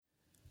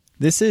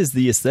This is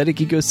the Aesthetic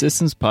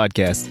Ecosystems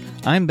Podcast.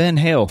 I'm Ben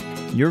Hale,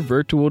 your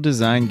virtual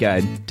design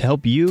guide to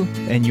help you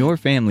and your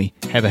family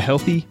have a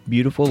healthy,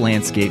 beautiful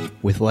landscape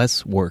with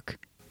less work.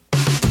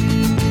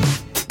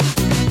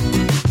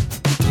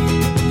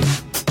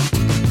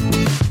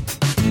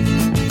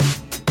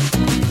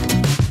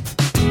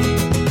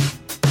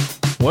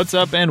 What's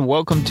up, and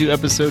welcome to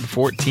episode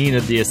 14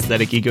 of the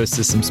Aesthetic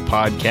Ecosystems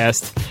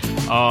Podcast.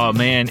 Oh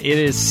man, it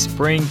is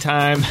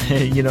springtime.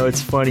 You know,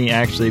 it's funny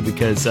actually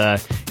because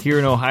here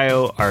in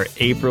Ohio, our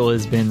April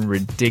has been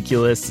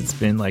ridiculous. It's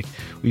been like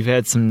we've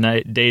had some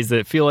days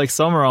that feel like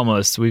summer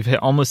almost. We've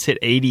almost hit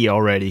 80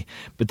 already,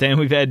 but then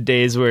we've had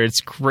days where it's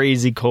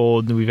crazy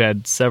cold. We've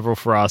had several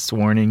frost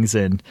warnings,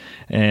 and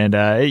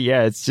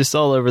yeah, it's just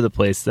all over the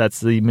place. That's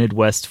the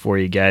Midwest for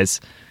you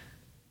guys.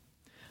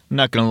 I'm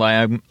not going to lie,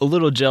 I'm a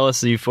little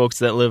jealous of you folks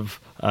that live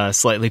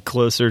slightly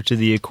closer to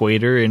the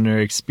equator and are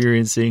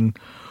experiencing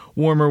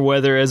warmer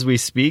weather as we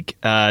speak.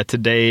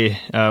 Today,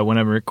 when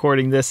I'm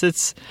recording this,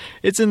 it's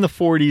in the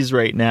 40s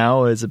right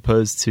now as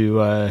opposed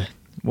to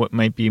what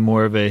might be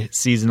more of a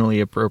seasonally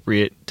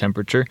appropriate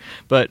temperature.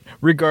 But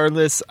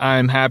regardless,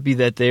 I'm happy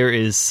that there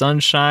is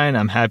sunshine.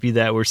 I'm happy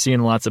that we're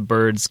seeing lots of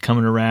birds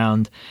coming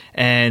around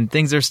and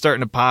things are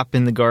starting to pop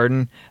in the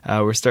garden.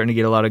 We're starting to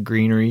get a lot of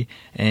greenery,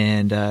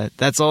 and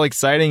that's all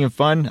exciting and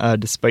fun.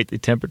 Despite the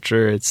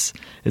temperature, it's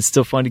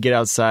still fun to get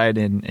outside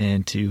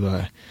and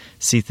to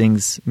see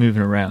things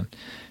moving around.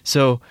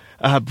 So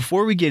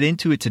before we get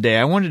into it today,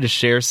 I wanted to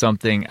share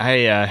something.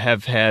 I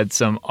have had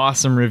some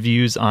awesome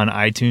reviews on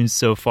iTunes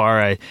so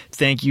far. I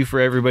thank you for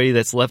everybody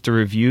that's left a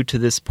review to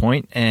this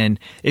point. And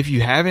if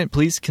you haven't,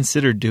 please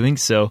consider doing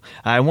so.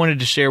 I wanted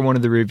to share one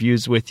of the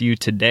reviews with you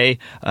today.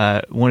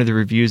 One of the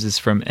reviews is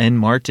from N.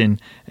 Martin,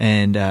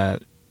 and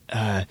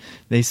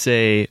they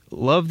say,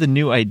 "Love the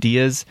new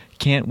ideas.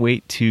 Can't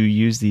wait to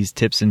use these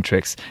tips and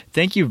tricks."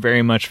 Thank you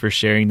very much for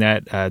sharing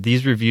that.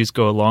 These reviews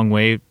go a long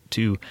way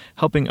to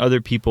helping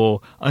other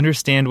people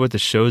understand what the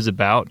show's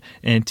about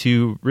and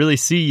to really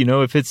see, you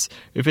know, if it's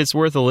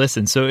worth a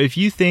listen. So if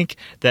you think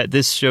that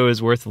this show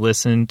is worth a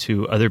listen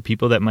to other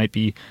people that might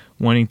be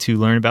wanting to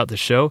learn about the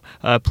show,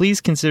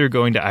 please consider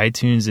going to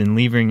iTunes and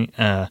leaving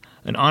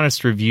an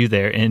honest review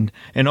there. And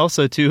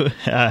also too,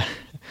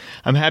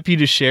 I'm happy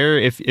to share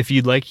if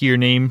you'd like your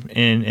name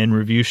and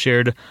review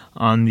shared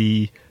on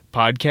the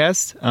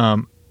podcast.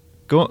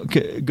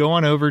 Go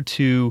on over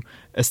to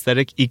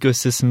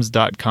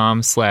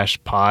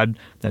aestheticecosystems.com/pod.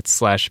 That's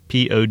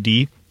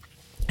 /pod.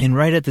 And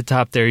right at the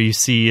top there, you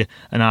see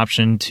an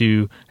option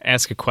to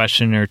ask a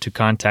question or to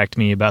contact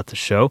me about the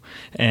show.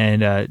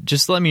 And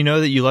just let me know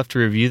that you left a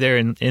review there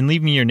and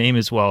leave me your name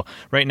as well.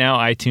 Right now,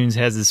 iTunes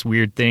has this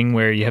weird thing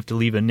where you have to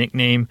leave a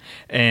nickname,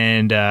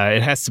 and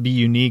it has to be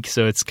unique.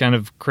 So it's kind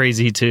of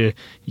crazy you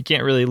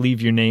can't really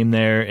leave your name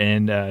there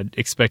and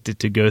expect it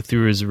to go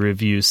through as a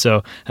review.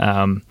 So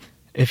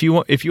if you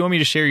want me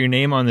to share your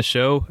name on the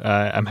show,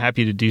 I'm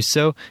happy to do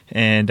so,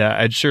 and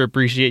I'd sure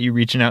appreciate you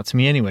reaching out to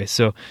me anyway.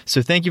 So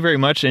thank you very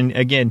much, and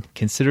again,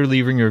 consider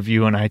leaving a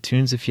review on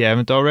iTunes if you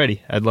haven't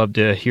already. I'd love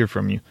to hear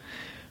from you.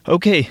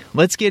 Okay,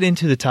 let's get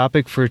into the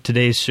topic for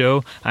today's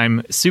show.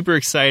 I'm super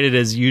excited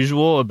as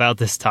usual about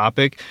this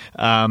topic.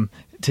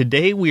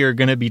 Today we are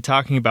going to be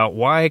talking about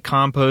why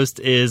compost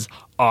is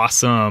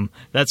awesome.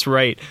 That's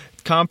right,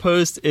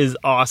 compost is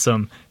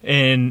awesome,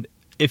 and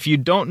if you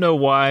don't know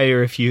why,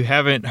 or if you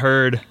haven't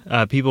heard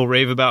people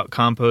rave about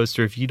compost,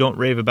 or if you don't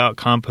rave about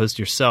compost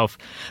yourself,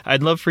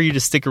 I'd love for you to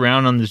stick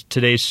around on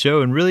today's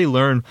show and really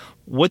learn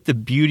what the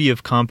beauty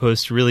of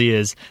compost really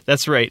is.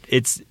 That's right,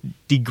 it's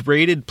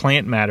degraded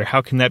plant matter.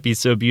 How can that be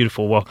so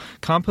beautiful? Well,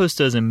 compost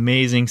does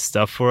amazing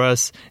stuff for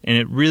us, and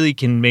it really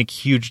can make a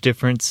huge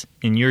difference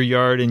in your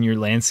yard and your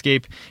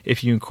landscape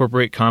if you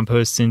incorporate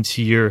compost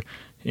into your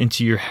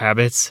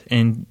habits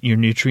and your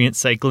nutrient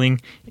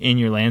cycling in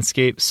your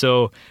landscape.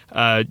 So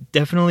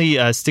definitely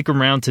stick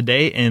around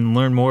today and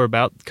learn more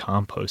about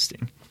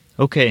composting.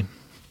 Okay,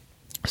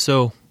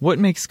 so what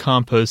makes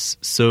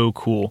compost so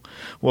cool?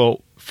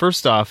 Well,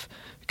 first off,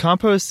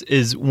 compost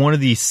is one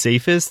of the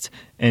safest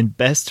and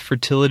best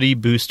fertility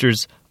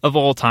boosters of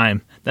all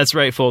time. That's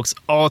right, folks,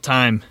 all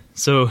time.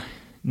 So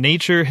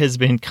nature has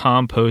been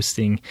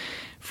composting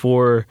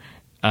for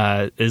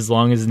as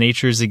long as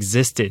nature's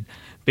existed.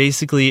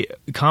 Basically,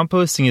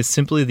 composting is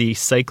simply the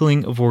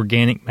cycling of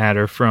organic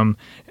matter from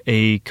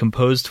a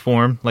composed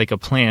form, like a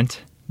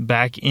plant,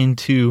 back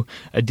into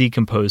a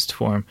decomposed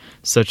form,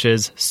 such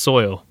as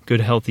soil, good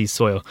healthy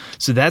soil.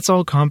 So that's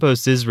all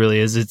compost is really,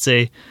 is it's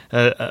a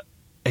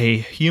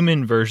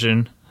human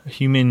version,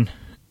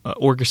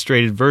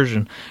 orchestrated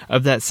version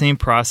of that same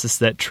process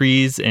that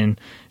trees and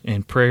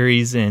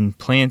prairies and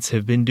plants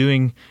have been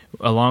doing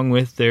along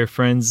with their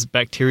friends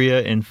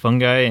bacteria and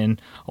fungi and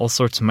all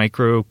sorts of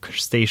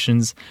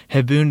microcrustaceans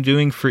have been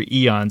doing for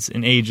eons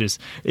and ages.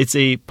 It's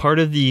a part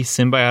of the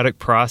symbiotic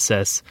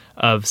process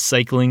of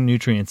cycling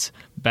nutrients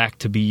back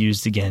to be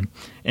used again.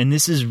 And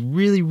this is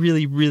really,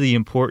 really, really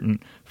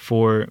important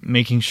for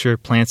making sure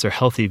plants are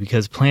healthy,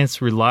 because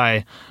plants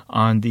rely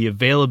on the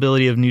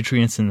availability of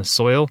nutrients in the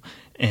soil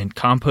and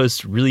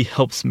compost really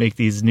helps make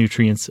these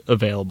nutrients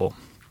available.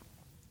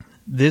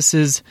 This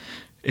is,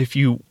 if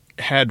you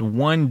had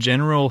one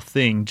general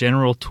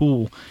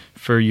tool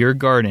for your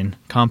garden,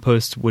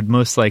 compost would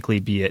most likely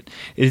be it.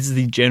 It is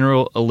the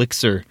general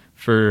elixir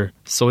for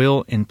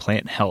soil and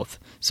plant health.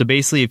 So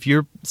basically, if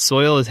your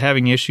soil is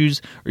having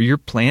issues or your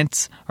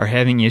plants are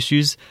having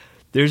issues,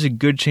 there's a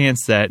good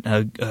chance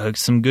that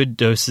some good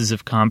doses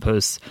of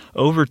compost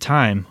over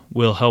time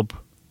will help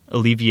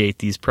alleviate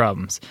these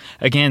problems.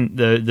 Again,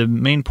 the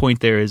main point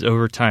there is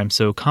over time.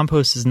 So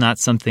compost is not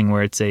something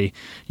where it's a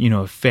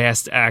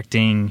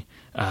fast-acting,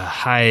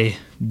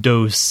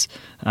 high-dose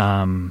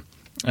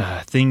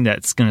thing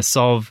that's going to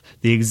solve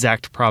the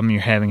exact problem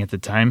you're having at the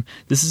time.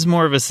 This is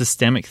more of a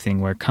systemic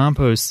thing where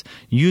compost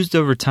used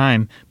over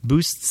time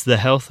boosts the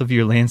health of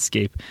your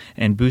landscape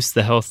and boosts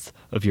the health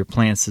of your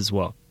plants as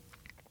well.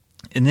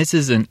 And this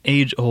is an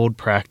age-old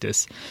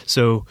practice.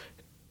 So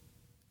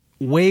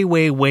way,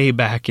 way, way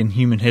back in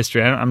human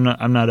history, I'm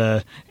not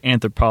a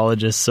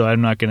anthropologist, so I'm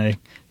not going to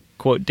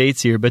quote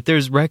dates here, but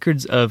there's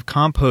records of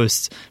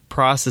compost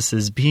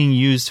processes being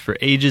used for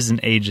ages and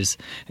ages.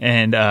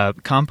 And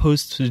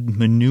composted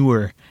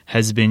manure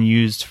has been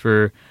used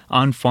for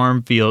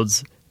on-farm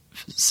fields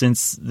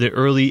since the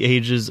early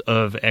ages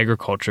of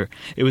agriculture.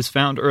 It was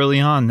found early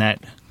on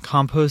that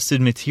composted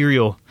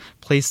material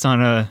placed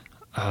on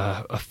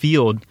a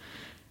field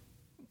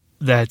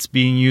that's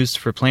being used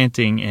for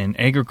planting and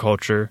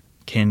agriculture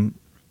can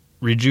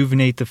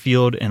rejuvenate the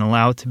field and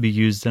allow it to be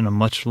used in a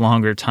much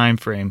longer time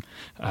frame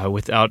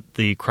without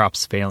the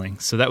crops failing.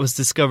 So that was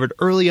discovered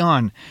early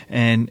on,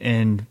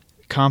 and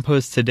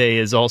compost today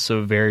is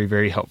also very,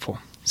 very helpful.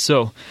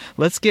 So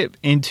let's get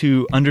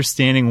into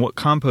understanding what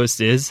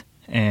compost is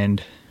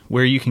and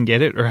where you can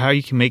get it or how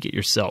you can make it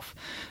yourself.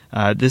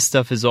 This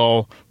stuff is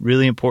all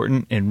really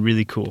important and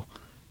really cool.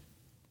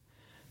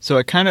 So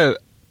I kind of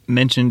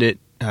mentioned it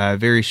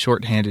very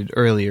shorthanded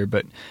earlier,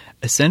 but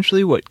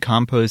essentially what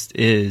compost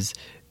is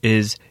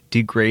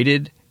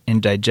degraded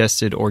and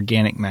digested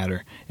organic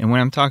matter. And when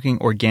I'm talking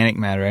organic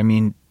matter, I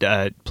mean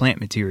plant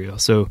material.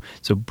 So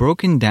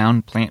broken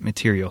down plant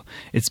material.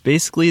 It's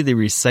basically the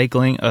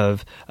recycling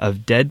of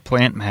dead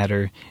plant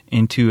matter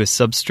into a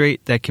substrate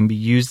that can be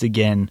used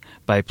again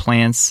by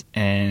plants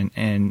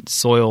and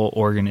soil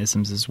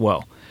organisms as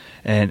well.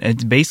 And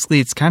it's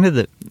basically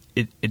the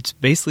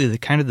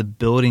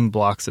building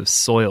blocks of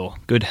soil,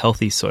 good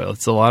healthy soil.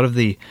 It's a lot of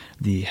the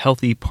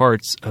healthy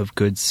parts of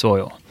good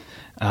soil.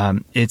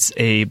 It's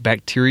a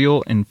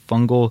bacterial and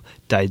fungal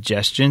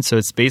digestion, so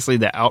it's basically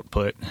the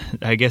output.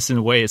 I guess in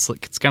a way, it's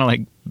kind of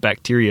like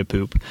bacteria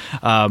poop,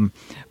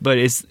 but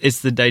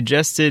it's the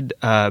digested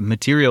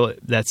material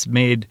that's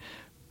made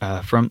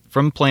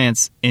from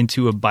plants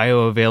into a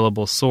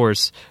bioavailable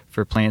source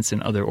for plants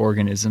and other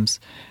organisms.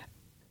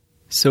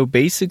 So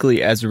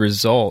basically, as a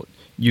result,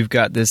 you've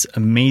got this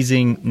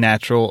amazing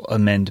natural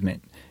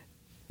amendment.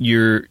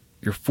 You're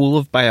full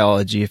of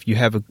biology. If you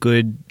have a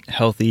good,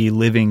 healthy,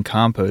 living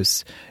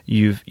compost,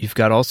 you've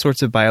got all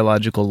sorts of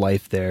biological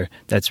life there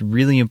that's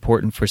really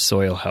important for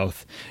soil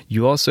health.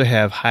 You also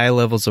have high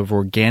levels of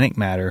organic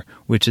matter,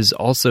 which is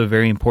also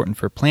very important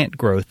for plant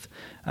growth.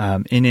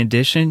 In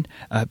addition,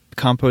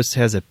 compost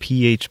has a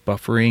pH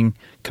buffering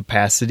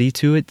capacity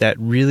to it that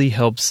really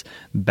helps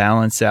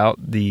balance out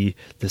the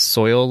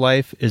soil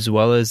life as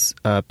well as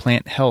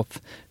plant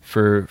health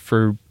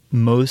for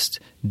most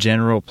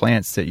general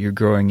plants that you're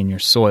growing in your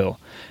soil.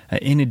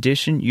 In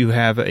addition, you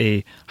have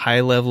a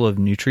high level of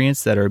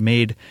nutrients that are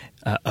made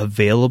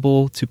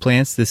available to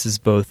plants. This is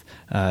both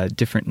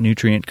different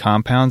nutrient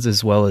compounds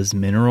as well as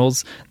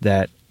minerals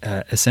that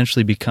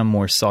essentially become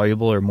more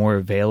soluble or more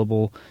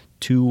available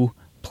to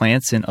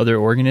plants and other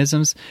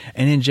organisms.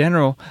 And in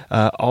general,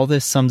 all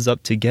this sums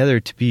up together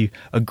to be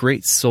a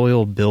great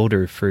soil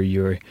builder for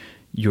your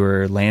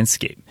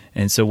landscape.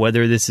 And so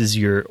whether this is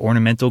your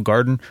ornamental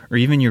garden or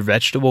even your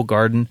vegetable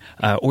garden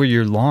or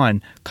your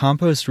lawn,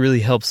 compost really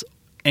helps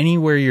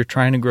anywhere you're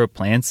trying to grow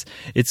plants.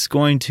 It's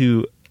going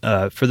to,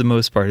 for the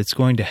most part, it's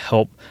going to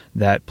help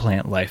that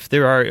plant life.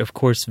 There are, of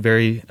course,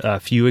 very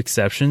few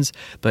exceptions,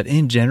 but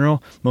in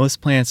general,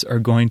 most plants are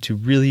going to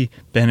really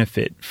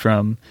benefit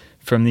from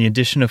the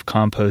addition of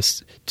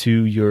compost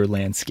to your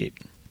landscape.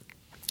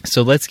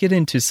 So let's get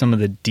into some of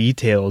the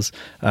details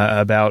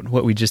about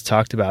what we just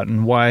talked about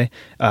and why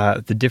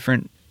the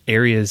different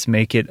areas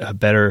make it a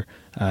better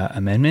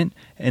amendment.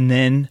 And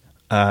then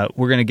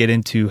we're going to get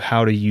into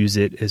how to use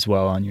it as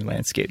well on your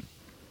landscape.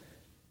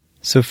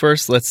 So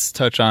first, let's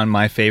touch on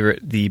my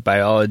favorite, the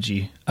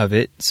biology of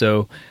it.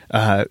 So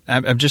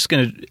I'm just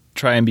going to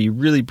try and be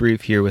really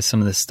brief here with some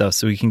of this stuff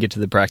so we can get to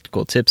the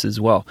practical tips as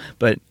well.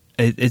 But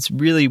it's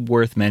really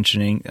worth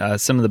mentioning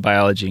some of the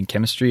biology and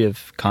chemistry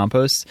of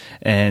compost,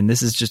 and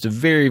this is just a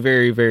very,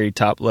 very, very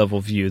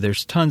top-level view.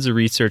 There's tons of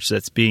research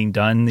that's being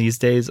done these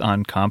days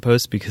on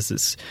compost because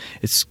it's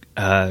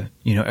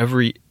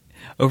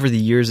over the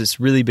years it's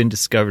really been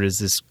discovered as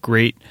this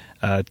great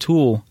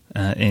tool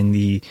in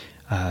the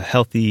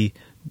healthy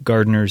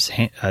gardener's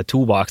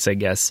toolbox, I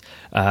guess.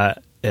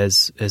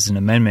 as an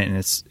amendment, and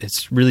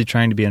it's really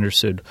trying to be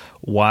understood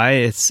why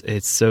it's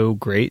so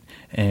great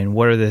and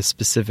what are the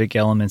specific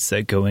elements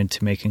that go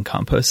into making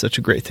compost such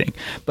a great thing.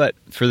 But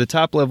for the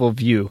top level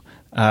view,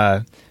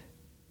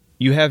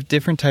 you have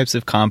different types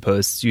of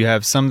composts. You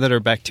have some that are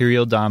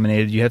bacterial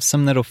dominated. You have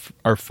some that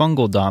are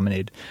fungal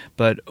dominated.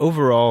 But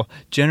overall,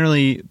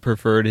 generally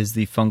preferred is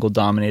the fungal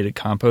dominated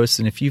compost.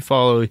 And if you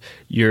follow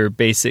your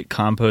basic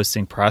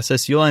composting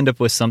process, you'll end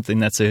up with something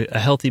that's a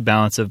healthy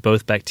balance of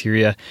both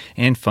bacteria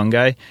and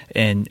fungi.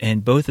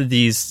 And both of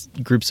these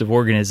groups of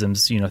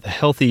organisms, the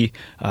healthy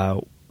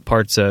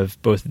parts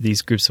of both of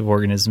these groups of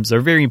organisms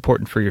are very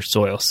important for your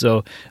soil.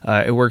 So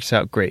it works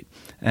out great.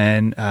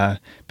 And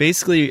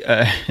basically,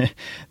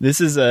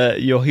 this is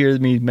you'll hear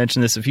me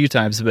mention this a few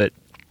times,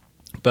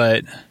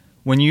 but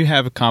when you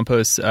have a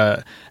compost,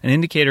 an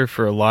indicator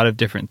for a lot of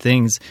different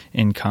things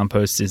in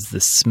compost is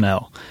the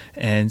smell.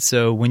 And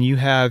so when you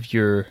have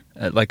your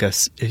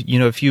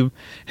if you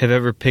have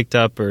ever picked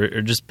up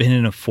or just been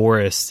in a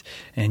forest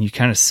and you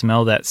kind of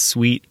smell that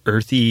sweet,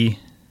 earthy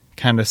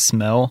kind of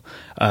smell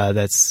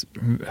that's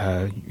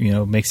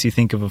makes you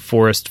think of a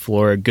forest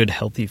floor, a good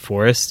healthy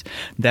forest,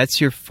 that's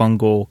your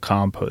fungal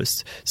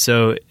compost.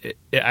 So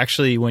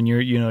actually, when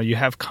you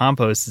have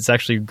compost, it's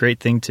actually a great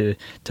thing to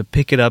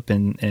pick it up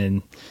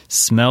and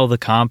smell the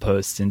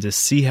compost and just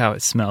see how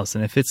it smells.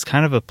 And if it's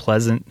kind of a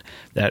pleasant,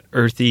 that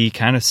earthy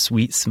kind of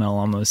sweet smell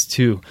almost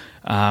too,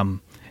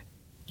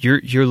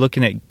 you're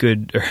looking at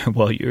good,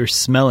 you're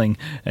smelling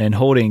and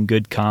holding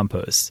good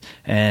compost.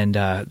 And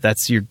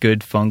that's your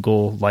good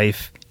fungal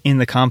life in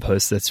the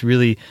compost that's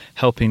really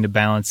helping to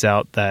balance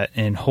out that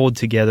and hold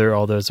together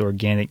all those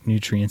organic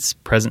nutrients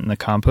present in the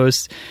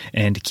compost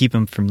and to keep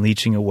them from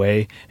leaching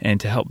away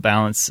and to help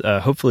balance,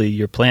 hopefully,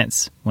 your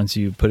plants once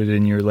you put it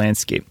in your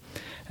landscape.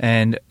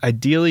 And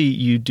ideally,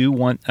 you do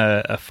want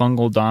a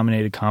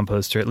fungal-dominated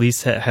compost, or at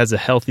least has a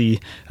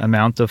healthy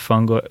amount of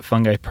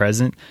fungi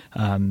present.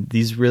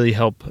 These really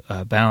help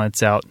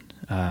balance out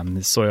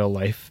the soil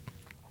life.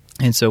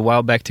 And so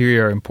while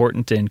bacteria are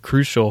important and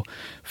crucial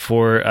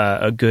for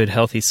a good,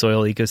 healthy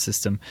soil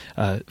ecosystem,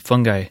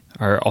 fungi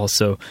are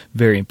also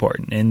very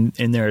important.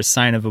 And they're a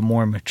sign of a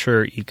more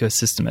mature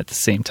ecosystem at the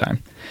same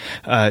time.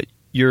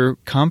 Your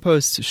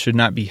compost should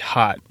not be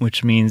hot,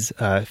 which means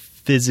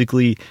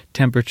physically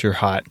temperature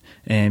hot,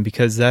 and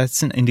because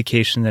that's an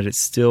indication that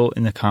it's still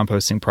in the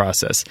composting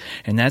process,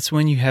 and that's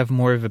when you have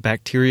more of a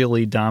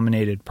bacterially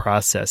dominated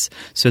process.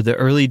 So the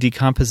early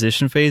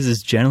decomposition phase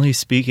is, generally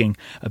speaking,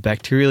 a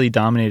bacterially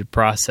dominated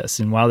process,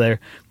 and while there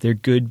are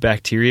good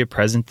bacteria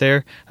present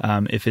there,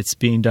 if it's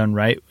being done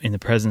right in the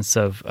presence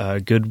of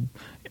good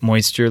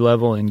moisture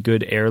level and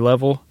good air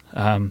level,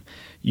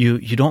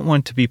 you don't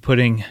want to be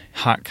putting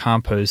hot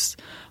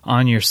compost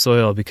on your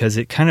soil because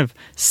it kind of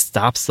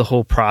stops the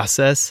whole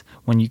process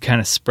when you kind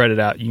of spread it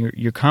out.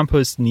 Your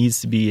compost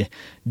needs to be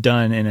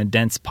done in a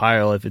dense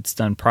pile if it's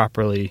done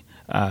properly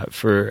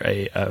for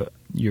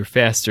your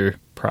faster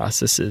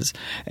processes.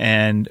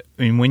 And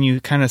I mean, when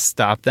you kind of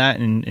stop that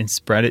and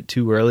spread it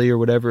too early or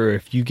whatever,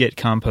 if you get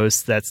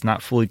compost that's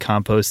not fully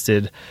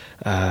composted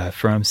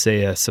from,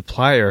 say, a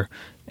supplier,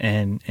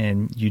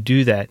 and you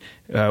do that,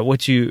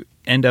 what you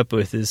end up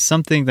with is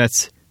something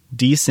that's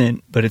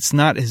decent, but it's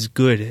not as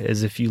good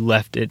as if you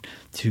left it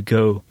to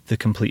go the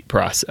complete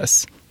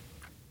process.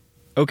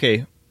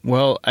 Okay,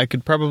 well, I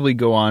could probably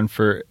go on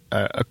for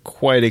a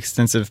quite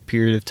extensive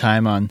period of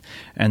time on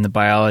the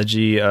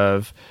biology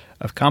of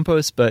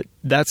compost, but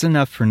that's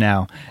enough for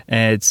now.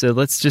 And so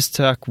let's just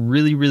talk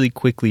really, really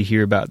quickly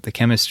here about the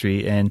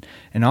chemistry. And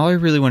all I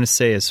really want to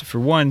say is, for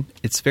one,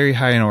 it's very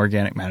high in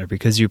organic matter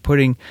because you're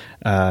putting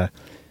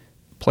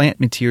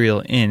plant material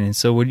in, and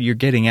so what you're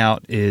getting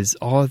out is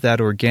all of that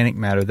organic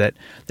matter that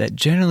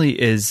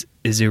generally is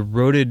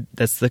eroded.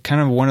 That's the kind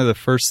of one of the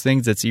first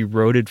things that's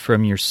eroded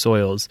from your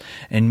soils.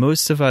 And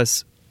most of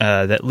us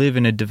that live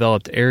in a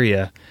developed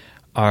area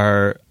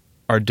are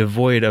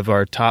devoid of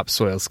our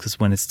topsoils, because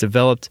when it's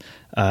developed,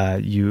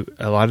 a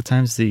lot of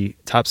times the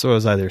topsoil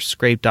is either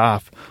scraped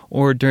off,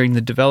 or during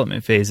the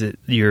development phase,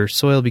 your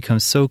soil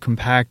becomes so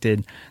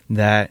compacted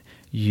that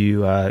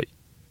you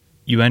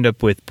end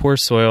up with poor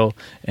soil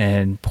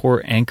and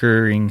poor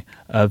anchoring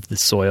of the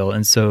soil.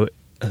 And so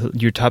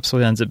your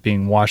topsoil ends up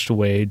being washed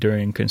away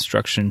during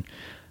construction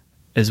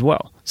as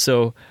well.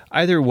 So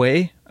either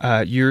way,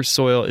 your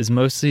soil is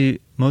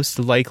most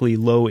likely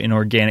low in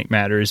organic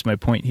matter, is my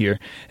point here.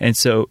 And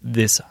so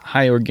this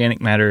high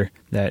organic matter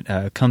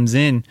that comes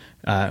in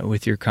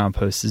with your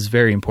compost is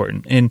very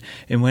important. And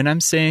when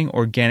I'm saying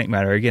organic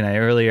matter, again,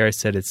 earlier I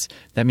said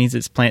that means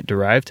it's plant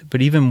derived,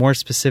 but even more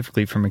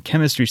specifically from a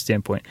chemistry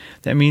standpoint,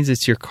 that means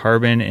it's your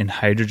carbon and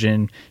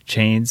hydrogen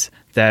chains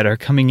that are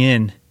coming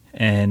in,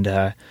 and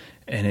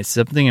it's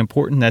something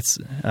important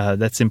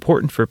that's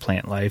important for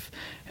plant life.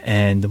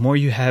 And the more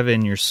you have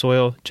in your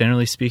soil,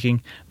 generally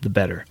speaking, the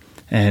better.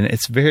 And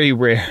it's very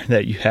rare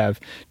that you have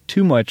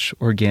too much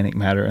organic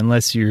matter,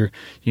 unless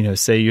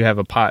say you have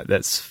a pot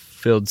that's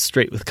filled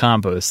straight with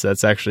compost.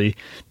 That's actually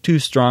too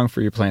strong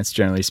for your plants,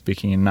 generally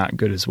speaking, and not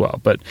good as well.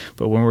 But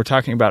when we're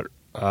talking about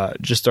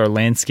just our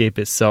landscape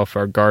itself,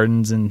 our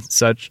gardens and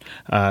such,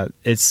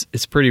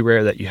 it's pretty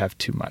rare that you have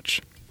too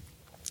much.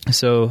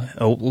 So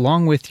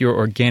along with your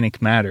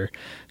organic matter,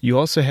 you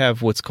also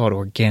have what's called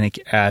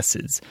organic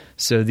acids.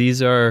 So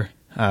these are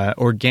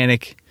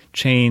organic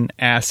chain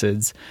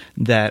acids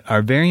that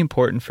are very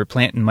important for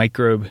plant and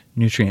microbe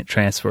nutrient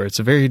transfer. It's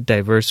a very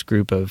diverse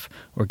group of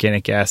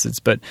organic acids,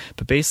 but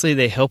basically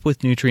they help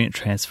with nutrient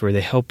transfer.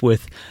 They help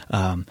with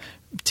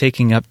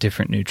taking up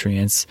different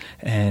nutrients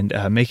and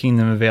making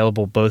them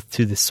available both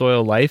to the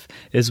soil life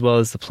as well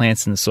as the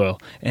plants in the soil.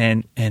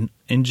 And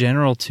in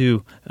general,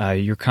 too,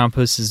 your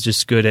compost is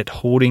just good at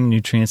holding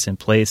nutrients in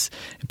place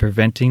and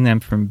preventing them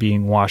from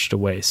being washed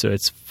away. So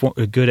it's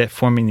good at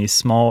forming these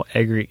small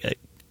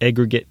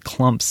aggregate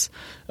clumps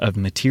of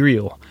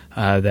material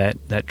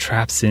that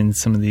traps in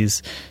some of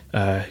these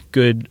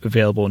good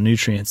available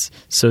nutrients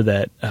so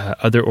that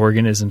other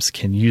organisms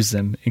can use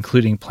them,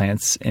 including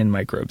plants and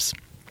microbes.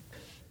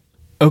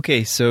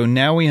 Okay, so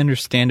now we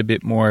understand a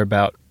bit more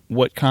about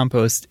what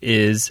compost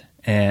is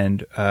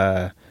and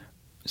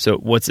so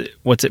what's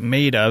it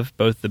made of,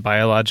 both the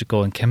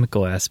biological and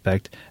chemical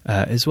aspect,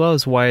 as well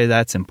as why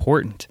that's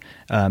important.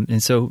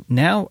 And so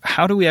now,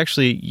 how do we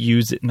actually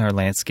use it in our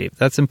landscape?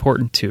 That's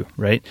important too,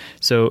 right?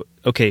 So,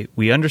 okay,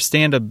 we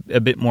understand a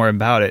bit more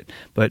about it,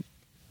 but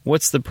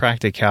what's the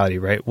practicality,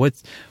 right?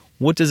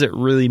 What does it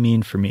really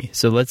mean for me?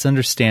 So let's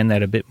understand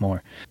that a bit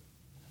more.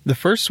 The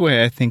first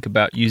way I think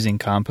about using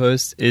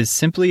compost is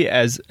simply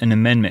as an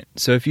amendment.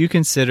 So if you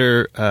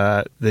consider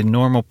the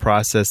normal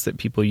process that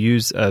people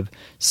use of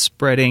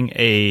spreading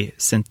a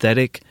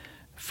synthetic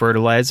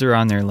fertilizer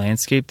on their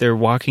landscape, they're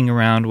walking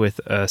around with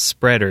a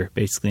spreader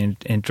basically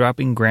and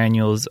dropping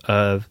granules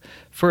of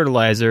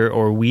fertilizer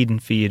or weed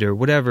and feed or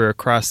whatever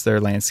across their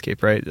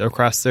landscape, right,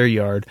 across their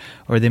yard.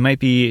 Or they might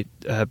be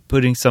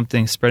spreading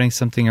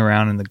something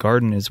around in the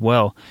garden as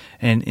well.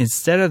 And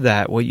instead of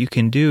that, what you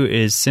can do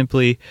is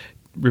simply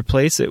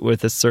replace it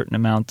with a certain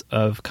amount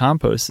of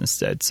compost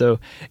instead. So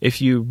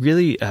if you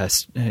really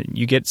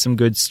you get some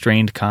good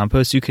strained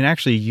compost, you can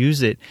actually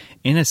use it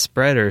in a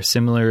spreader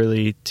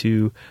similarly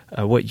to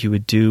what you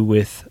would do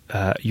with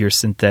your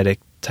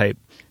synthetic type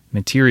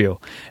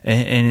material.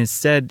 And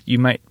instead, you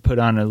might put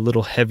on a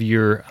little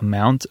heavier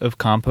amount of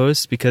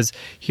compost, because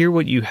here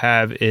what you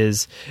have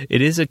is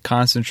it is a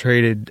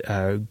concentrated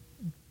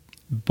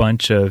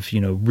bunch of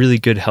really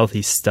good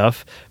healthy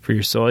stuff for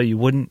your soil. You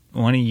wouldn't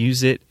want to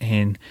use it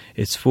in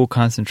its full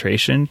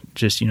concentration,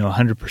 just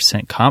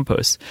 100%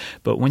 compost.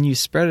 But when you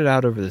spread it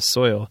out over the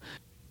soil,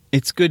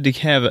 it's good to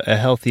have a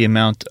healthy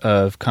amount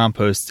of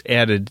compost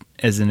added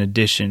as an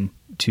addition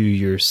to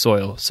your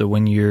soil. So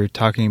when you're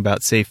talking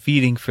about, say,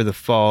 feeding for the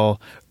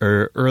fall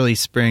or early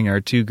spring are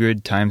two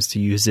good times to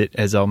use it,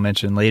 as I'll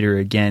mention later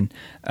again.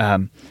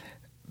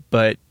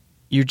 But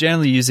you're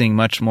generally using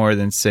much more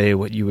than, say,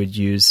 what you would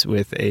use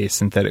with a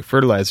synthetic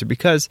fertilizer,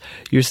 because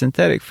your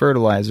synthetic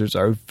fertilizers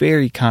are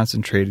very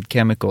concentrated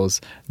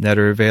chemicals that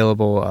are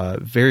available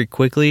very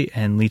quickly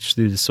and leach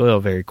through the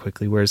soil very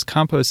quickly, whereas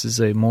compost is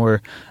a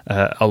more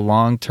a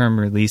long-term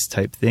release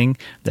type thing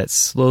that's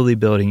slowly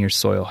building your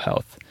soil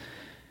health.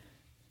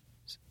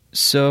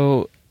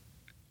 So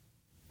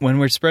when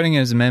we're spreading it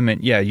as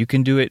amendment, you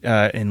can do it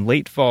in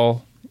late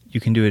fall,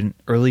 you can do it in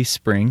early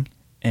spring,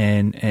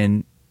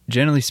 and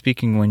generally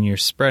speaking, when you're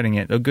spreading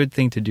it, a good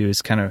thing to do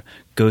is kind of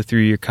go through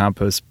your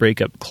compost, break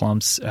up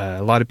clumps.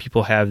 A lot of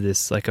people have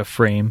this like a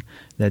frame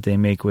that they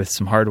make with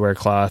some hardware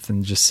cloth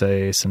and just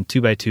say some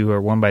 2x2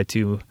 or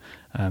 1x2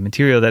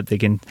 material that they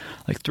can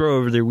like throw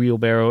over their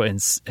wheelbarrow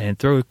and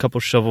throw a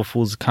couple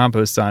shovelfuls of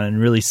compost on and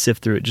really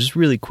sift through it just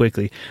really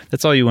quickly.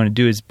 That's all you want to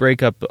do is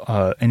break up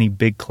any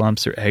big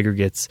clumps or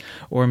aggregates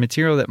or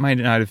material that might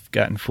not have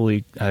gotten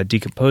fully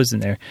decomposed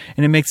in there.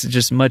 And it makes it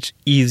just much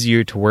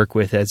easier to work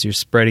with as you're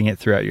spreading it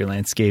throughout your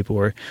landscape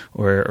or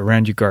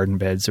around your garden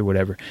beds or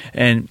whatever.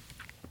 And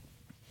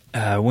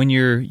when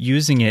you're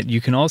using it,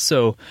 you can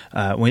also,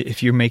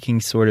 if you're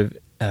making sort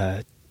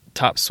of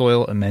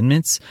topsoil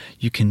amendments,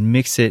 you can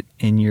mix it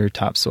in your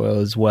topsoil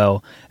as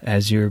well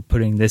as you're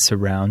putting this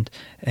around,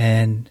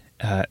 and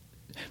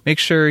make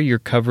sure you're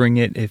covering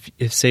it.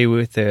 If say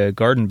with a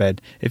garden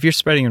bed, if you're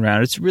spreading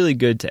around, it's really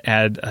good to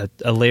add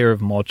a layer of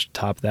mulch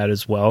atop that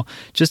as well,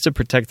 just to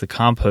protect the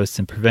compost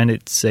and prevent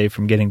it, say,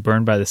 from getting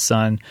burned by the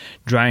sun,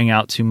 drying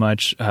out too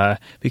much,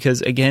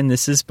 because again,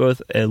 this is both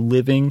a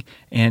living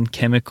and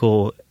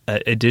chemical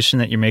addition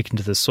that you're making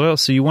to the soil,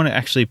 so you want to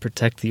actually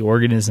protect the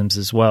organisms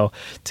as well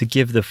to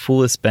give the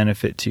fullest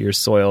benefit to your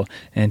soil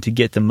and to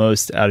get the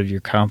most out of your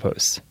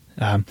compost.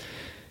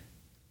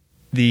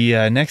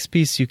 The next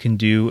piece you can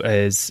do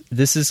is,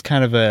 this is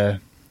kind of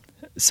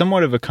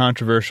somewhat of a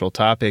controversial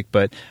topic,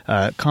 but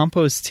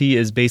compost tea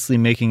is basically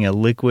making a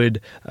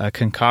liquid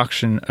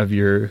concoction of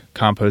your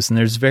compost, and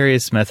there's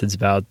various methods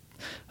about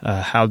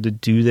how to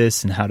do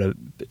this and how to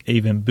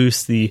even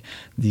boost the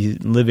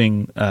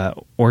living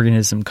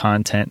organism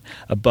content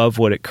above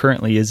what it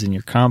currently is in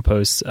your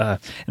compost. And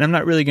I'm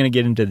not really going to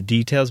get into the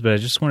details, but I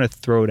just want to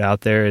throw it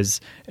out there as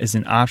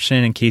an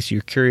option in case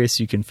you're curious.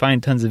 You can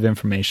find tons of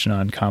information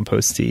on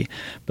compost tea.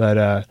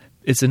 But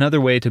it's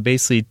another way to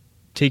basically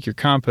take your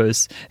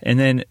compost and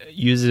then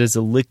use it as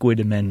a liquid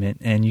amendment,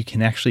 and you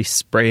can actually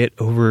spray it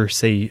over,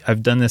 say,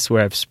 I've done this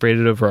where I've sprayed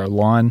it over our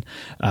lawn,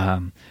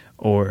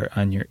 or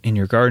in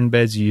your garden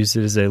beds. You use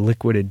it as a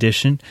liquid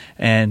addition.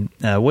 And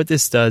what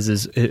this does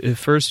is, at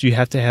first you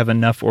have to have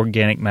enough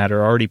organic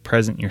matter already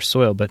present in your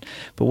soil, but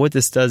what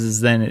this does is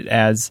then it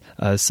adds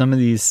some of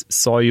these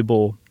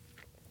soluble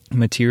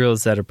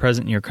materials that are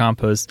present in your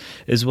compost,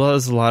 as well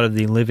as a lot of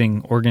the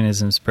living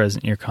organisms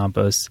present in your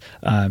compost.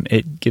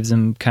 It gives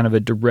them kind of a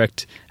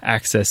direct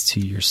access to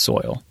your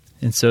soil.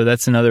 And so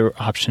that's another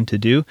option to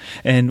do.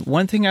 And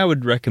one thing I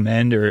would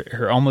recommend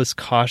or almost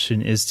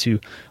caution is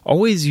to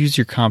always use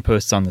your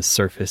compost on the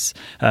surface.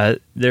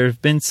 There have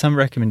been some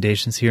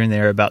recommendations here and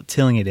there about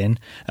tilling it in.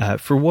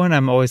 For one,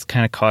 I'm always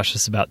kind of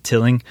cautious about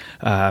tilling.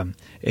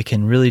 It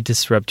can really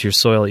disrupt your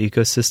soil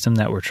ecosystem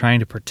that we're trying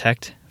to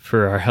protect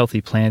for our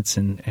healthy plants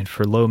and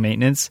for low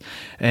maintenance.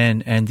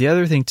 And the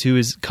other thing too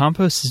is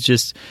compost is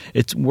just,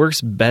 it works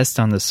best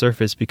on the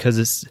surface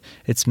because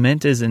it's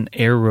meant as an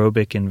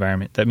aerobic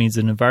environment. That means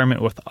an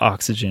environment with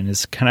oxygen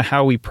is kind of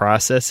how we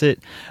process it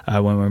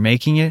when we're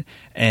making it.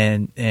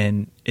 And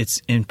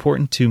it's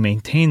important to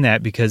maintain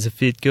that, because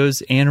if it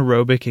goes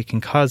anaerobic, it can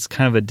cause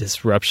kind of a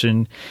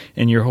disruption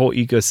in your whole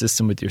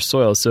ecosystem with your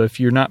soil. So if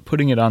you're not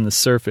putting it on the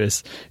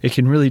surface, it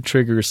can really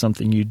trigger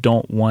something you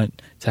don't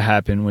want to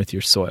happen with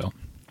your soil.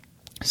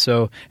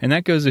 So, and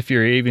that goes if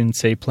you're even,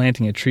 say,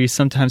 planting a tree.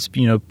 Sometimes,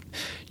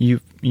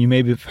 you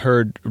maybe have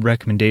heard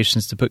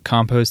recommendations to put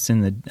compost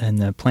in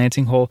the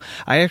planting hole.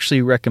 I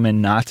actually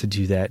recommend not to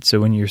do that.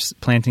 So when you're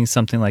planting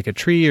something like a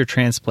tree or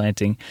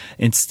transplanting,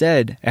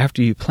 instead,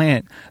 after you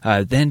plant,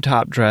 then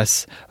top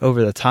dress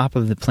over the top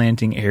of the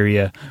planting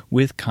area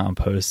with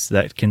compost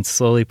that can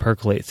slowly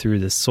percolate through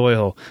the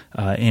soil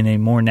in a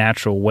more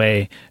natural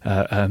way,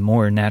 a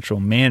more natural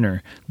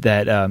manner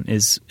that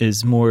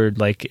is more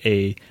like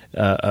a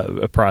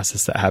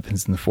process that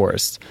happens in the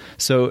forest.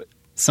 So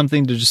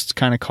something to just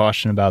kind of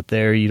caution about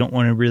there. You don't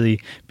want to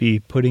really be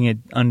putting it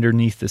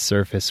underneath the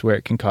surface where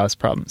it can cause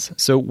problems.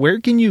 So where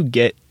can you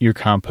get your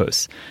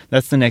compost?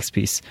 That's the next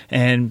piece.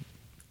 And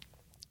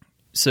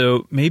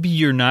so maybe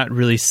you're not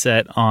really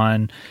set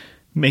on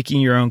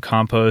making your own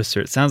compost,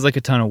 or it sounds like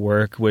a ton of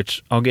work,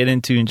 which I'll get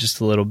into in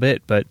just a little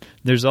bit, but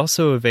there's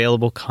also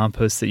available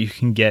compost that you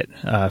can get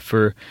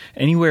for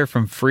anywhere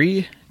from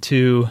free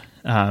to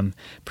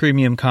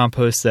premium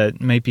compost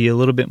that might be a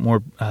little bit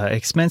more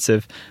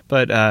expensive,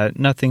 but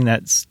nothing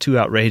that's too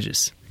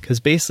outrageous. Because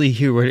basically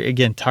here we're,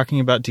 again, talking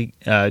about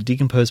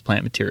decomposed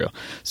plant material.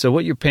 So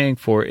what you're paying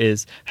for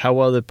is how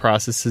well the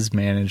process is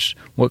managed,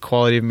 what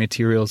quality of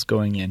material is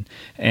going in,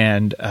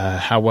 and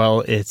how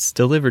well it's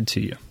delivered to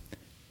you.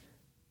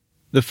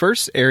 The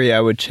first area I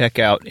would check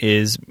out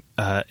is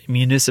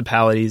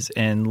municipalities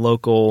and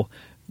local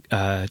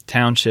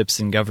townships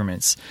and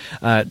governments.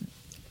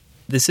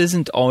 This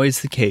isn't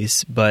always the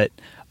case, but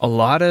a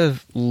lot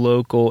of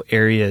local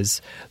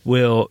areas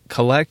will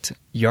collect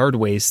yard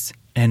waste,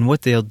 and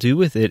what they'll do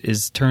with it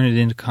is turn it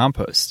into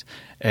compost.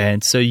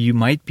 And so you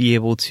might be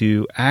able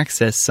to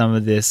access some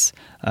of this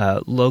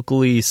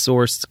locally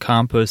sourced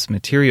compost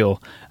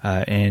material,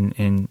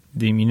 and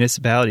the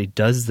municipality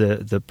does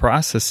the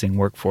processing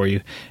work for you,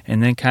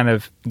 and then kind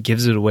of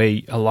gives it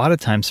away a lot of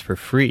times for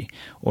free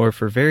or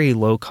for very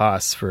low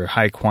costs for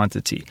high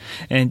quantity.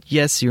 And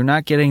yes, you're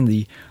not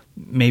getting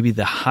maybe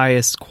the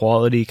highest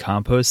quality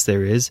compost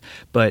there is,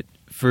 but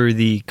for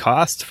the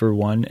cost, for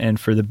one, and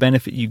for the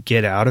benefit you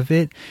get out of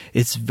it,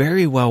 it's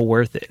very well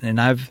worth it. And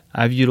I've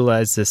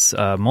utilized this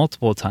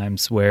multiple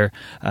times where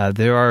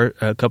there are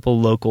a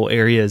couple local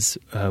areas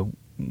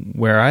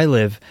where I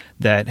live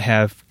that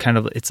have kind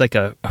of, it's like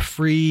a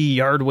free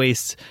yard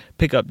waste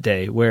pickup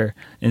day, where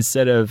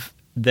instead of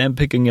them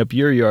picking up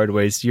your yard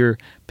waste, you're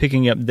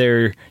picking up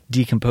their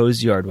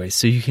decomposed yard waste.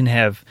 So you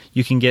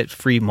can get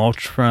free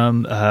mulch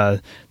from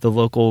the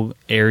local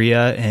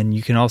area, and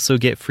you can also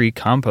get free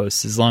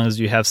compost as long as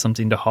you have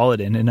something to haul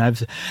it in. And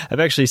I've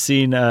actually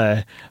seen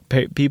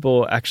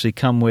people actually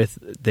come with,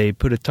 they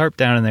put a tarp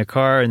down in their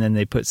car, and then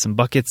they put some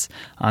buckets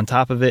on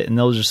top of it, and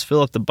they'll just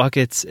fill up the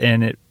buckets,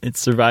 and it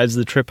survives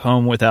the trip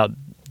home without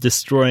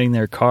destroying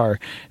their car.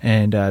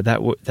 And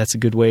that's a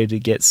good way to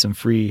get some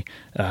free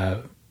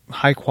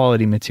high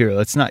quality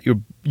material. It's not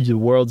your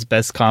world's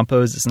best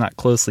compost. It's not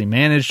closely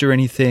managed or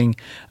anything.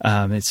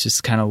 It's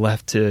just kind of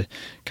left to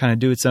kind of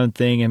do its own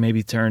thing, and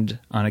maybe turned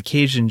on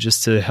occasion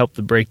just to help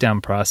the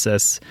breakdown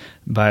process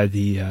by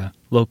the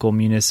local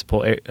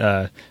municipal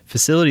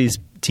facilities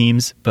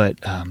teams. But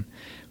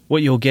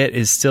what you'll get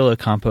is still a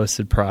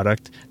composted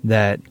product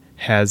that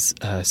has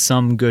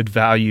some good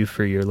value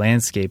for your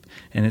landscape,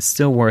 and it's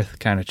still worth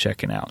kind of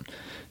checking out.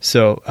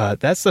 So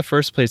that's the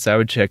first place I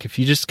would check. If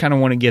you just kind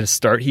of want to get a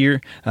start here,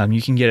 you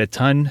can get a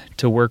ton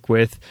to work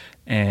with,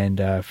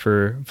 and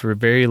for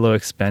very low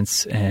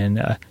expense, and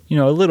a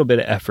little bit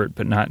of effort,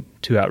 but not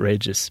too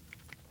outrageous.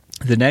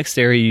 The next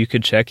area you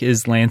could check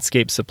is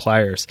landscape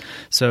suppliers.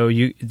 So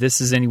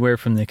this is anywhere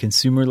from the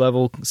consumer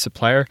level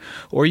supplier,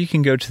 or you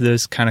can go to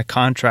those kind of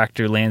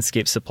contractor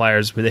landscape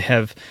suppliers where they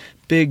have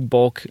big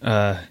bulk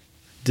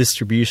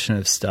distribution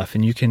of stuff,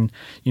 and you can,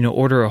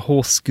 order a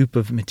whole scoop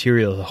of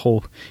material, a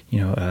whole,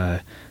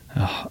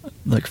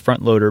 like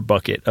front loader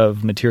bucket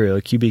of material,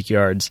 cubic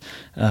yards,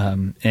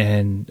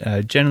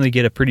 and generally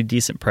get a pretty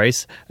decent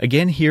price.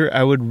 Again, here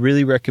I would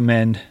really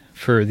recommend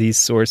for these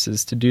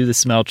sources to do the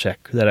smell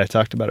check that I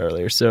talked about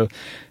earlier. So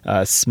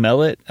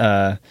smell it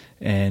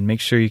and make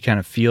sure you kind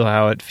of feel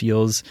how it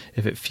feels.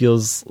 If it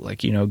feels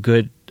like,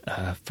 good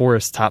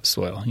forest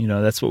topsoil,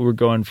 that's what we're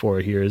going for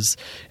here. Is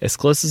as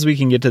close as we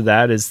can get to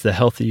that is the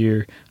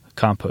healthier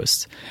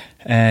compost.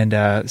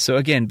 And so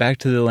again, back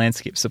to the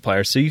landscape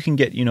supplier. So you can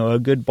get, a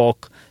good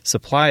bulk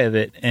supply of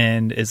it.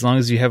 And as long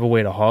as you have a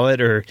way to haul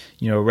it or,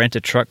 rent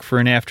a truck for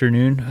an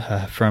afternoon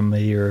from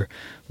your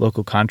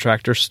local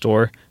contractor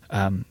store,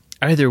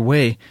 either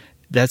way,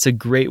 that's a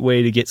great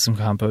way to get some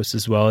compost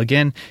as well.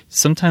 Again,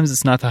 sometimes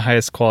it's not the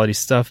highest quality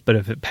stuff, but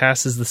if it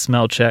passes the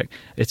smell check,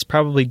 it's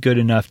probably good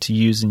enough to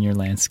use in your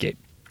landscape.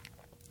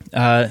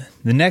 The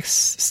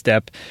next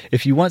step,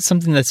 if you want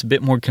something that's a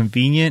bit more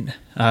convenient,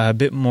 a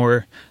bit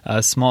more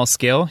small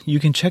scale, you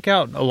can check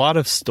out a lot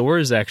of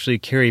stores actually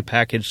carry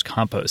packaged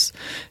compost.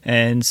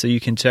 And so you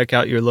can check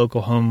out your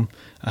local home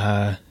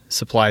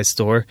supply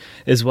store,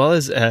 as well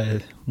as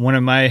one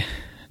of my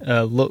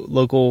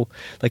local,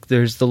 like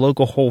there's the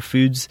local Whole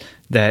Foods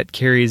that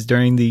carries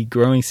during the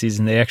growing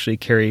season. They actually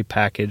carry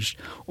packaged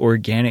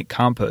organic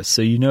compost.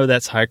 So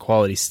that's high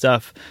quality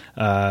stuff.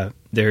 I've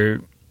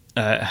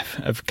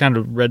kind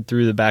of read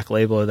through the back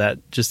label of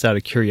that just out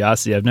of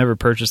curiosity. I've never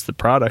purchased the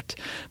product,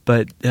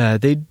 but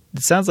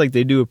it sounds like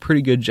they do a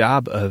pretty good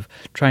job of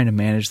trying to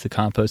manage the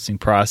composting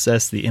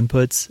process, the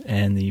inputs,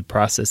 and the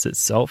process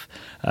itself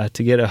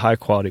to get a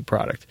high-quality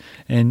product.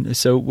 And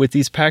so with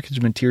these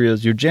packaged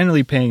materials, you're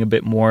generally paying a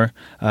bit more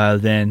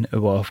than,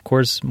 well, of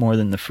course, more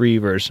than the free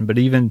version, but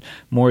even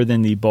more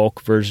than the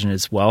bulk version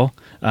as well.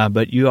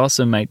 But you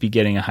also might be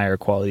getting a higher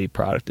quality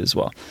product as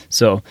well.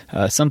 So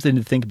something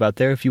to think about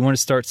there. If you want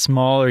to start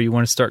small or you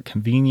want to start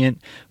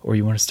convenient or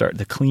you want to start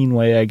the clean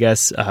way, I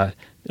guess,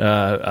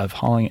 of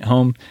hauling it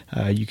home,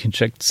 you can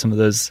check some of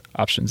those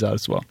options out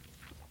as well.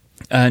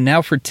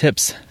 Now for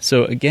tips.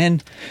 So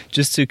again,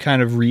 just to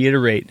kind of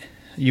reiterate,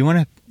 you want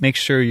to make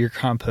sure your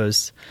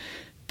compost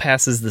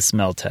passes the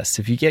smell test.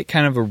 If you get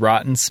kind of a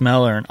rotten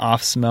smell or an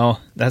off smell,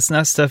 that's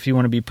not stuff you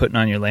want to be putting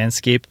on your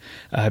landscape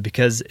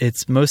because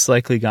it's most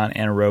likely gone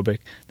anaerobic.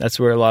 That's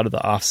where a lot of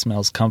the off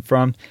smells come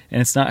from,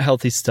 and it's not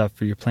healthy stuff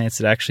for your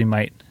plants. It actually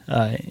might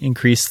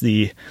increase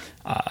the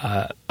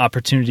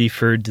opportunity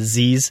for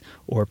disease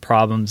or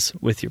problems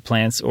with your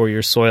plants or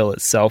your soil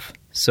itself.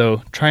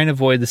 So try and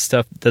avoid the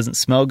stuff that doesn't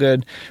smell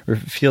good or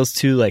if it feels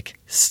too like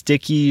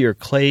sticky or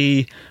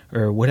clayey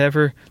or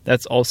whatever.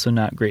 That's also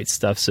not great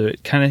stuff. So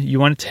it you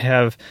want it to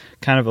have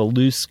kind of a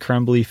loose,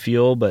 crumbly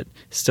feel, but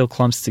still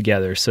clumps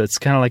together. So it's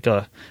kind of like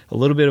a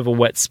little bit of a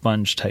wet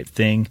sponge type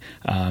thing.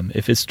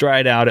 If it's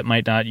dried out, it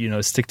might not,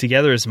 stick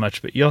together as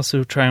much, but you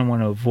also try and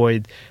want to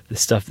avoid the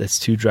stuff that's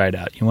too dried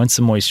out. You want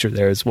some moisture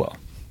there as well.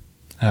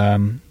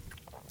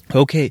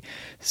 Okay,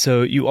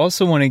 so you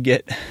also want to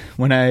get,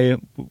 when I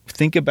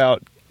think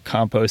about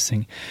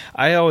composting,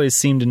 I always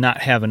seem to not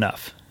have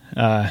enough.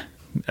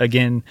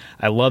 Again,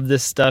 I love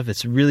this stuff.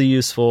 It's really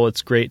useful.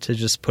 It's great to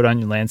just put on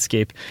your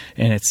landscape,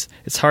 and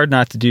it's hard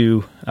not to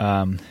do,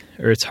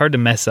 or it's hard to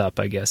mess up,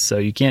 I guess. So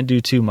you can't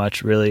do too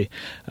much, really,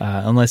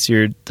 unless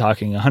you're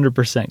talking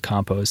 100%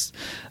 compost.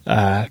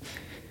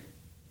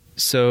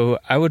 So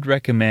I would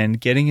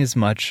recommend getting as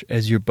much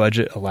as your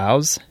budget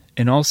allows,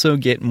 and also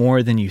get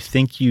more than you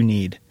think you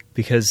need.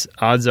 Because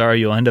odds are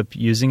you'll end up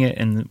using it,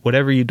 and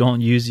whatever you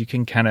don't use, you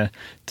can kind of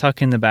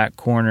tuck in the back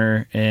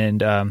corner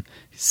and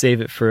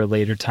save it for a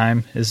later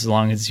time, as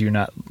long as you're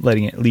not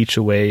letting it leach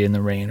away in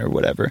the rain or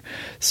whatever.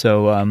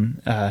 So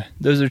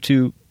those are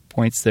 2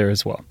 points there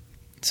as well.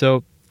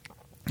 So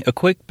a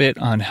quick bit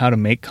on how to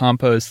make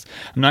compost.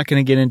 I'm not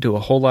going to get into a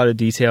whole lot of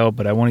detail,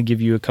 but I want to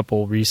give you a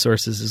couple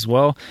resources as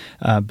well.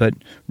 But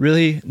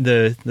really,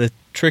 the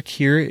trick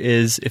here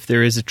is, if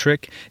there is a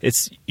trick,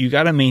 it's you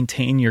got to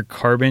maintain your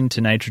carbon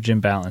to nitrogen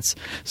balance.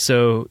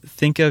 So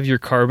think of your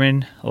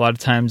carbon. A lot of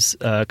times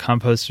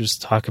composters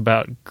talk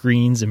about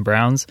greens and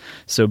browns.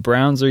 So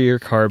browns are your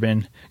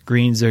carbon,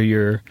 greens are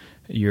your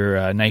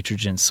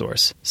nitrogen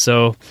source.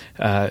 So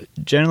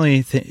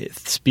generally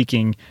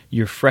speaking,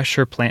 your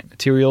fresher plant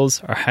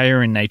materials are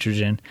higher in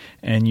nitrogen,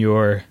 and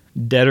your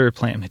deader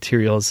plant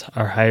materials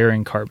are higher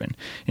in carbon.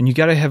 And you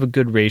got to have a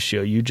good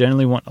ratio. You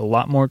generally want a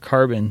lot more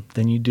carbon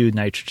than you do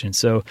nitrogen.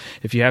 So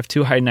if you have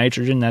too high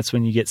nitrogen, that's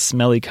when you get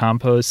smelly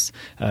compost.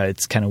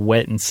 It's kind of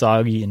wet and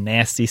soggy and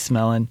nasty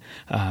smelling.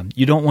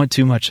 You don't want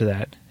too much of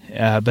that.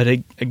 But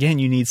again,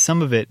 you need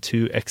some of it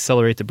to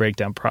accelerate the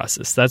breakdown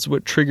process. That's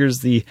what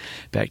triggers the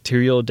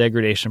bacterial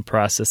degradation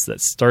process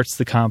that starts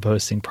the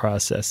composting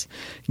process.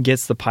 It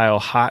gets the pile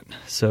hot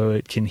so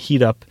it can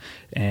heat up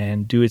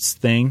and do its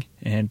thing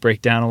and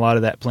break down a lot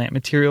of that plant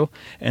material.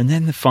 And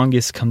then the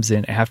fungus comes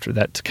in after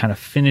that to kind of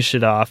finish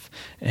it off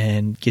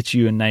and get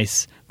you a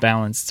nice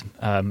balanced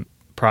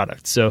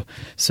product. So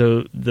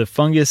the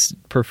fungus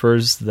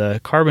prefers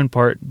the carbon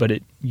part, but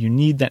it you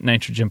need that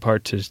nitrogen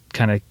part to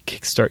kind of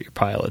kickstart your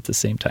pile at the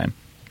same time.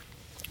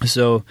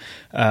 So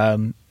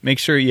make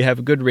sure you have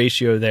a good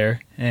ratio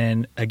there.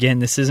 And again,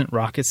 this isn't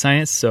rocket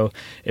science. So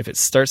if it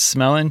starts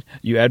smelling,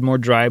 you add more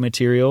dry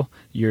material,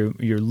 your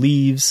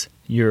leaves,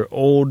 your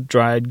old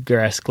dried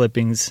grass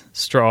clippings,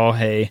 straw,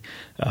 hay,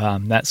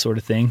 that sort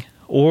of thing.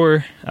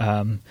 Or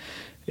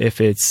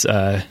if it's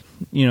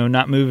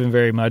not moving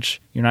very much,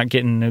 you're not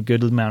getting a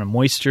good amount of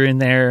moisture in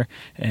there,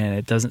 and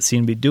it doesn't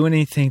seem to be doing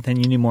anything, then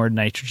you need more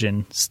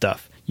nitrogen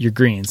stuff. Your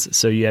greens.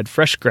 So you add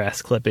fresh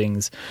grass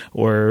clippings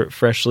or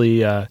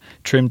freshly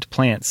trimmed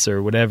plants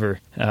or whatever.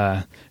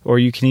 Or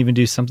you can even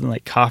do something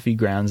like coffee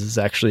grounds is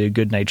actually a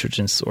good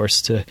nitrogen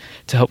source to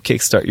help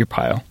kickstart your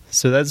pile.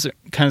 So that's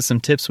kind of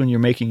some tips when you're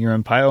making your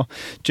own pile.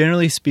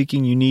 Generally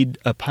speaking, you need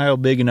a pile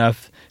big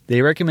enough.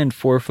 They recommend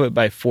 4 foot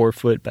by 4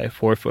 foot by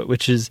 4 foot,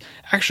 which is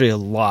actually a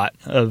lot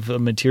of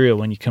material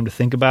when you come to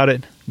think about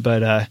it.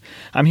 But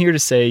I'm here to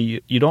say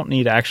you don't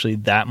need actually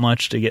that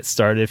much to get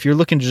started. If you're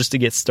looking just to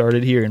get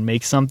started here and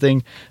make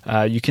something,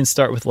 you can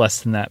start with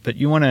less than that. But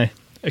you want to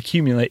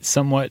accumulate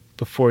somewhat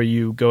before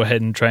you go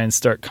ahead and try and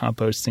start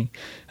composting.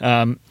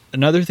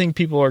 Another thing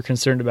people are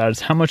concerned about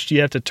is how much do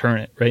you have to turn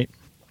it, right?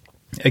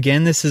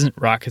 Again, this isn't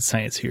rocket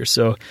science here.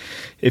 So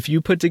if you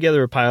put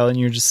together a pile and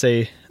you just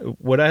say,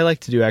 what I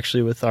like to do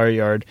actually with our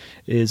yard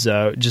is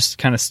just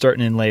kind of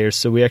starting in layers.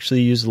 So we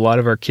actually use a lot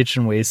of our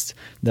kitchen waste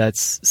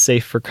that's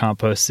safe for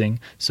composting.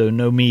 So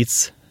no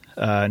meats,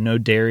 no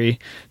dairy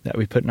that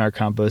we put in our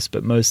compost,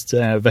 but most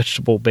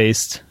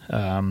vegetable-based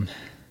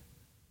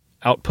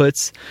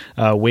outputs,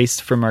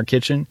 waste from our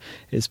kitchen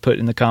is put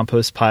in the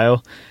compost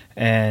pile.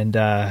 And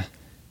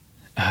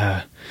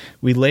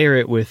we layer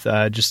it with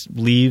just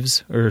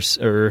leaves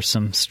or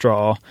some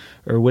straw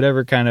or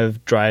whatever kind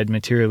of dried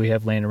material we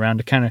have laying around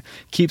to kind of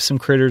keep some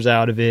critters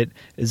out of it,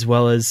 as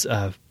well as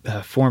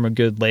form a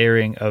good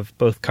layering of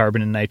both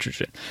carbon and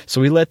nitrogen.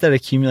 So we let that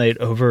accumulate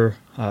over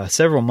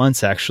several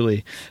months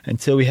actually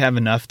until we have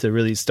enough to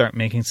really start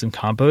making some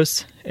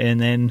compost.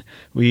 And then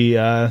we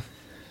go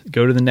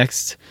to the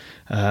next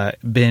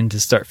bin to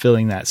start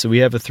filling that. So we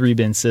have a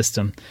 3-bin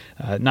system.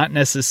 Not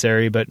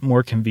necessary, but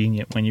more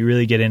convenient when you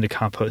really get into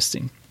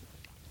composting.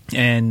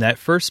 And that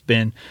first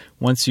bin,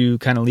 once you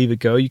kind of leave it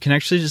go, you can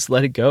actually just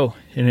let it go.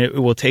 And it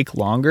will take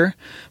longer,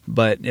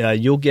 but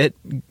you'll get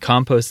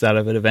compost out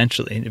of it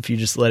eventually if you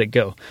just let it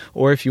go.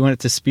 Or if you want it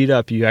to speed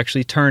up, you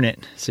actually turn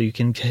it. So you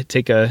can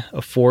take a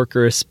fork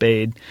or a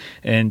spade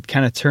and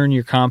kind of turn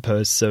your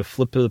compost. So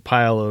flip the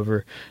pile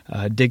over,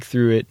 dig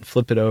through it,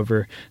 flip it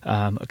over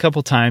a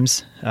couple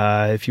times.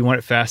 If you want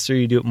it faster,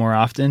 you do it more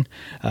often.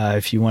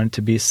 If you want it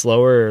to be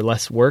slower or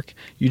less work,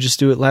 you just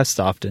do it less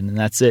often. And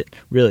that's it,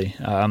 really.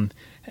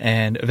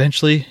 And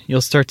eventually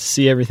you'll start to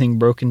see everything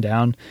broken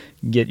down,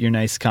 get your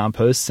nice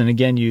compost. And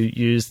again, you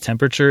use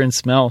temperature and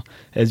smell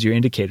as your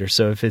indicator.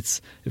 So if it's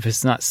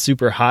not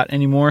super hot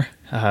anymore,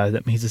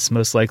 that means it's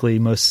most likely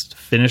most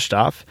finished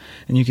off,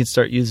 and you can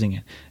start using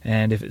it.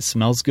 And if it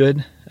smells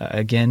good,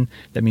 again,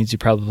 that means you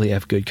probably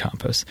have good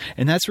compost.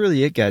 And that's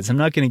really it, guys. I'm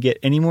not going to get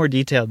any more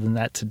detailed than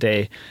that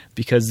today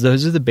because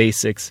those are the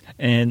basics.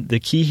 And the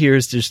key here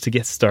is just to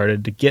get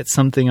started, to get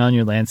something on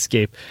your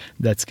landscape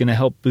that's going to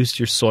help boost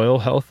your soil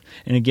health.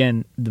 And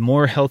again, the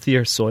more healthy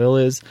our soil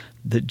is,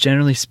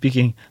 generally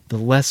speaking, the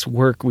less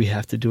work we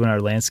have to do in our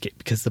landscape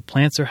because the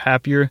plants are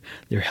happier,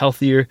 they're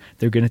healthier,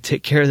 they're going to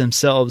take care of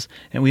themselves,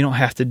 and we don't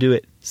have to do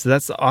it. So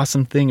that's the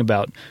awesome thing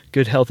about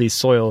good, healthy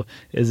soil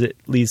is it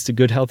leads to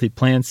good, healthy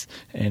plants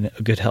and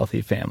a good,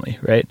 healthy family,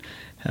 right?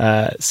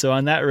 So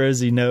on that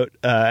rosy note,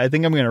 I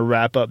think I'm going to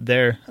wrap up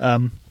there.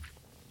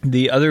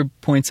 The other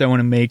points I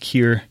want to make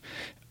here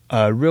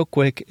real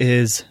quick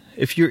is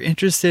if you're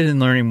interested in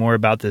learning more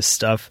about this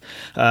stuff,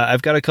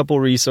 I've got a couple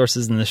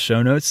resources in the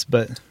show notes,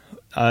 but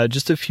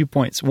just a few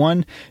points.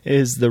 One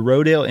is the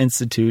Rodale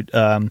Institute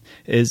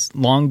is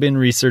long been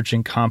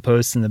researching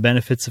compost and the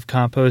benefits of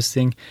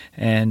composting,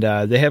 and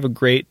they have a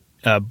great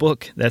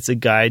book that's a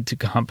guide to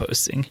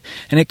composting,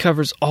 and it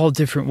covers all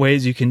different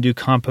ways you can do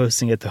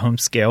composting at the home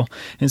scale.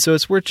 And so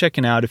it's worth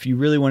checking out if you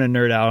really want to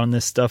nerd out on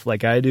this stuff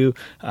like I do.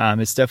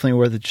 It's definitely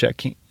worth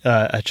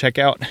a check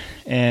out.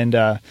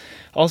 And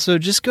also,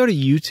 just go to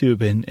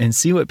YouTube and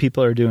see what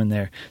people are doing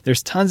there.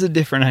 There's tons of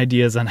different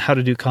ideas on how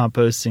to do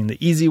composting: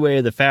 the easy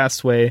way, the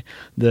fast way,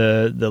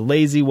 the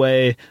lazy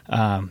way,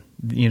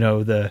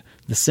 the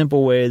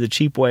simple way, the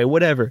cheap way,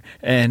 whatever.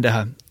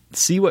 And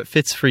see what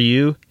fits for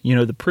you,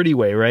 the pretty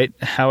way, right?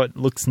 How it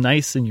looks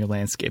nice in your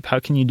landscape. How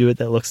can you do it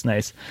that looks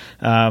nice?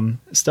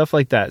 Stuff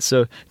like that.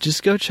 So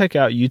just go check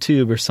out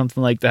YouTube or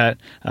something like that.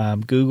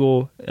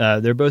 Google,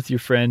 they're both your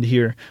friend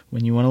here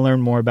when you want to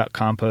learn more about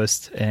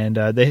compost. And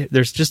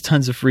there's just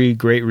tons of free,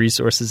 great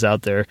resources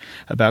out there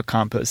about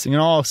composting.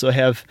 And I'll also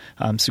have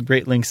some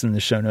great links in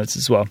the show notes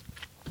as well.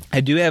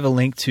 I do have a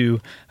link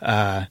to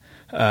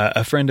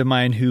a friend of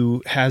mine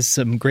who has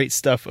some great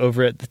stuff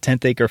over at the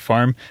 10th Acre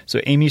Farm.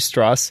 So Amy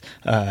Strauss,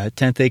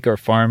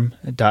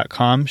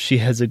 10thacrefarm.com. She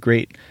has a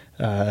great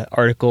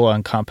article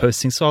on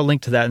composting. So I'll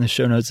link to that in the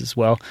show notes as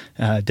well.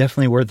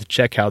 Definitely worth a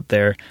check out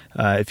there.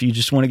 If you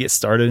just want to get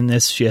started in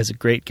this, she has a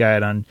great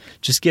guide on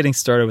just getting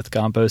started with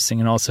composting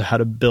and also how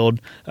to build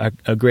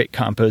a great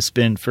compost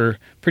bin for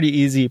pretty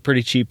easy,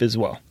 pretty cheap as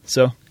well.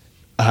 So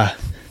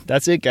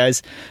that's it,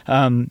 guys.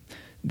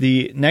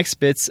 The next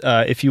bits,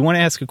 if you want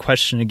to ask a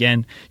question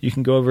again, you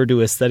can go over to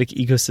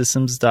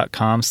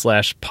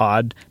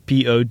aestheticecosystems.com/pod,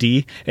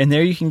 P-O-D, and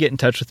there you can get in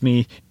touch with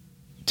me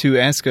to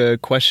ask a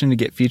question to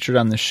get featured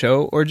on the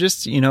show, or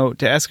just, to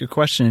ask a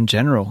question in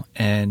general.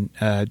 And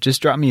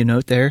just drop me a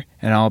note there,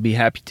 and I'll be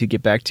happy to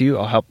get back to you.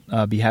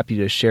 I'll be happy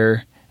to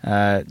share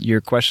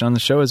your question on the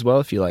show as well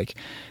if you like.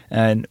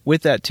 And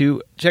with that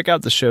too, check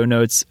out the show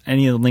notes.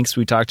 Any of the links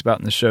we talked about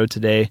in the show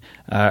today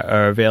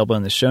are available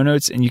in the show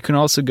notes. And you can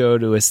also go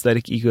to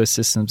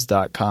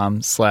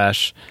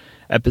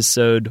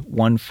aestheticecosystems.com/episode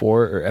 14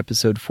 or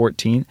episode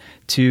 14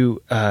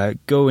 to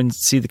go and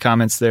see the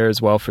comments there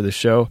as well for the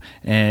show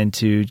and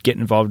to get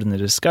involved in the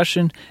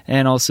discussion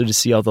and also to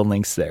see all the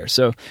links there.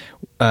 So,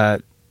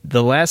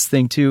 the last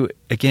thing too,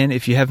 again,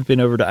 if you haven't been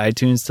over to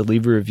iTunes to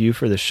leave a review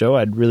for the show,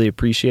 I'd really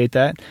appreciate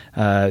that.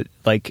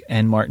 Like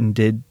Ann Martin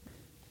did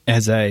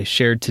as I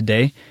shared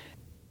today.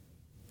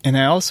 And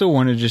I also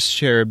want to just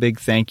share a big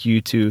thank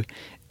you to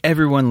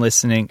everyone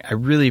listening. I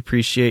really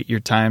appreciate your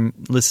time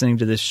listening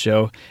to this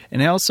show.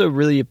 And I also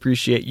really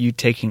appreciate you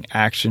taking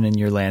action in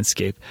your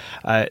landscape.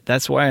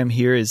 That's why I'm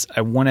here, is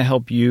I want to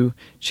help you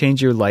change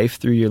your life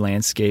through your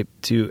landscape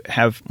to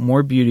have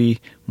more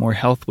beauty, more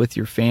health with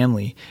your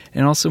family,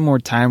 and also more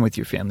time with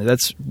your family.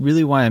 That's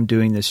really why I'm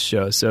doing this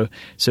show. So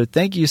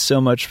thank you so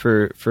much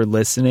for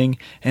listening,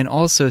 and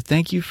also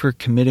thank you for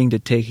committing to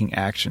taking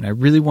action. I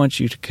really want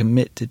you to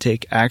commit to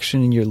take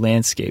action in your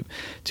landscape,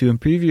 to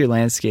improve your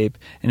landscape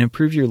and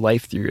improve your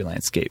life through your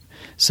landscape.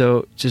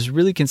 So just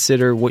really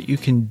consider what you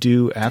can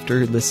do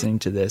after listening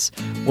to this.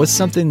 What's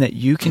something that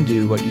you can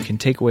do, what you can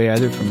take away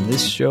either from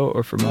this show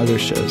or from other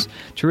shows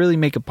to really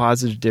make a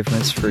positive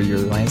difference for your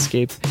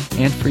landscape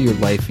and for your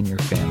life and your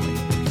family.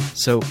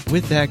 So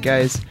with that,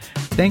 guys,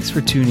 thanks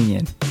for tuning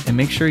in, and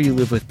make sure you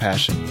live with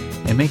passion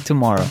and make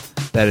tomorrow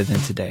better than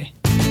today.